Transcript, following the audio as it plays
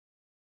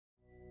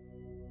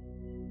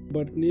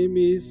Birth name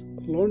is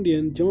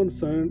Londyn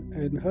Johnson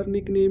and her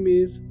nickname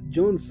is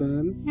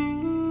Johnson.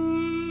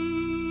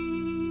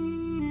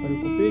 Her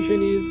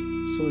occupation is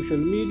social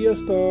media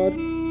star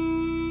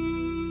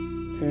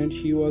and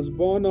she was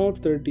born on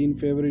 13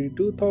 February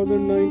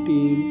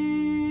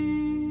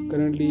 2019.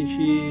 Currently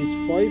she is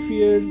 5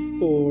 years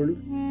old.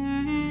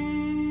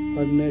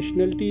 Her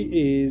nationality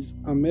is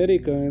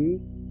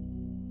American.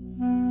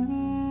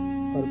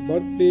 Her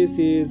birthplace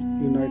is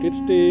United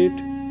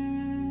States.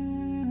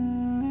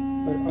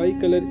 Her eye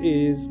color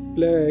is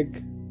black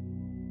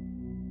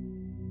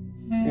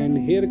and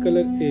hair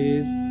color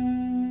is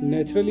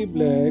naturally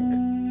black.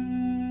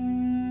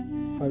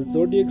 Her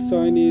zodiac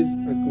sign is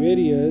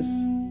Aquarius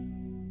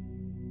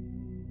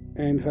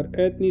and her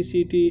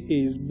ethnicity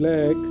is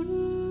black.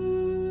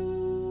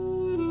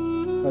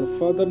 Her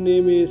father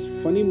name is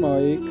Funny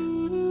Mike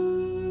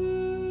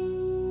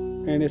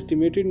and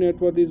estimated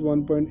net worth is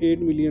 $1.8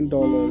 million.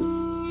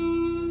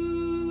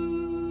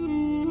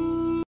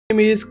 His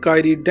name is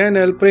Kyrie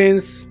Denail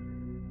Prince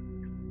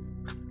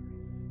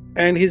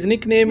and his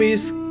nickname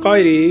is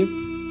Kyrie.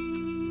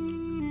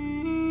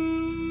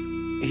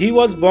 He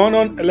was born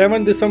on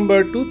 11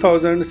 December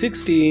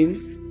 2016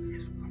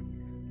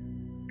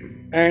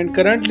 and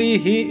currently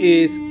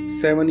he is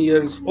 7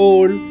 years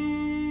old.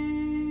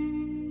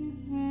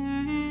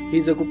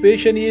 His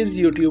occupation is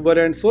YouTuber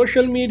and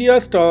social media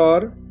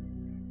star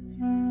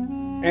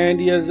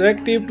and he is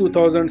active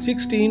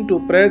 2016 to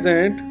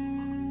present.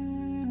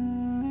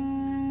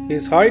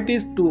 His height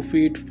is 2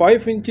 feet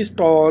 5 inches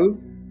tall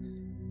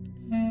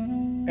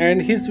and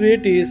his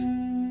weight is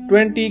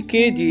 20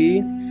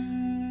 kg.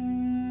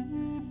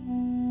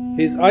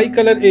 His eye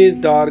color is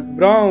dark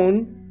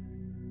brown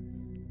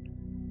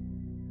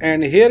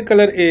and hair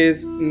color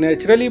is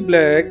naturally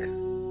black.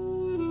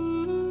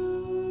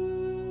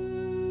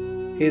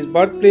 His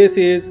birthplace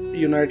is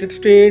United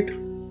States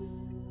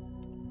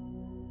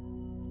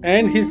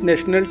and his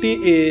nationality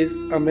is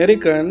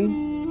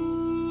American.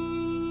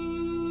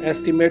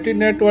 Estimated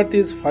net worth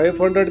is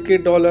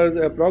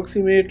 $500K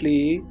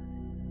approximately.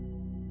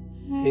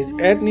 His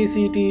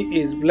ethnicity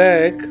is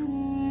black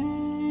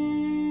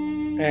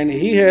and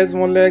he has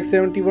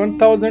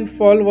 171,000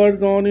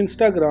 followers on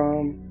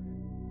Instagram.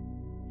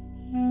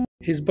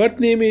 His birth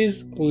name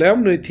is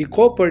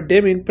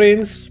Damien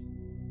Prince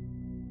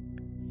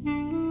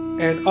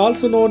and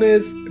also known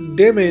as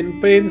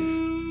Damien Prince.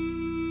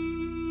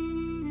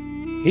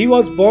 He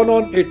was born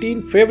on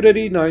 18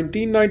 February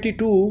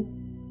 1992.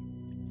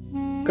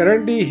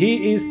 Currently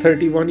he is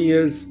 31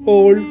 years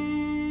old.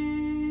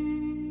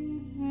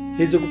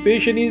 His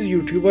occupation is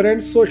YouTuber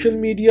and social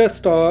media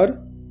star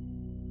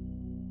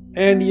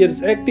and he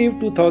is active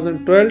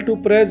 2012 to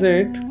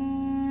present.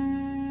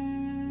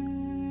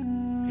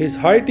 His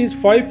height is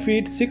 5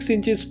 feet 6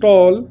 inches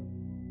tall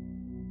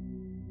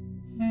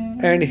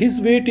and his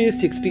weight is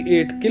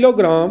 68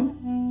 kg.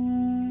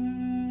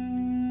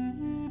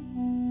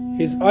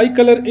 His eye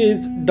color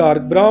is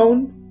dark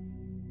brown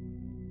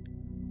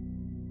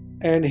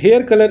and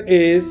hair color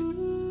is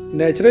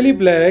naturally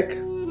black.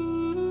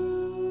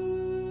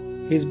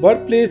 His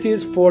birthplace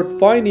is Fort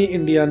Piney,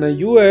 Indiana,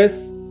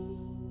 US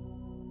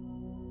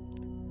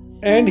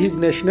and his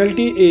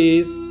nationality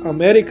is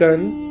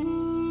American.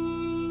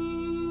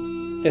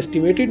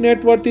 Estimated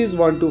net worth is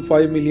 $1 to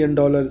 $5 million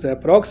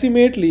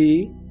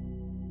approximately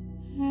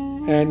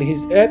and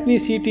his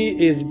ethnicity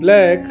is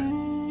black.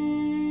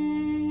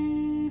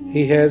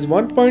 He has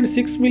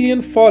 1.6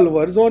 million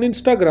followers on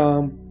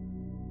Instagram.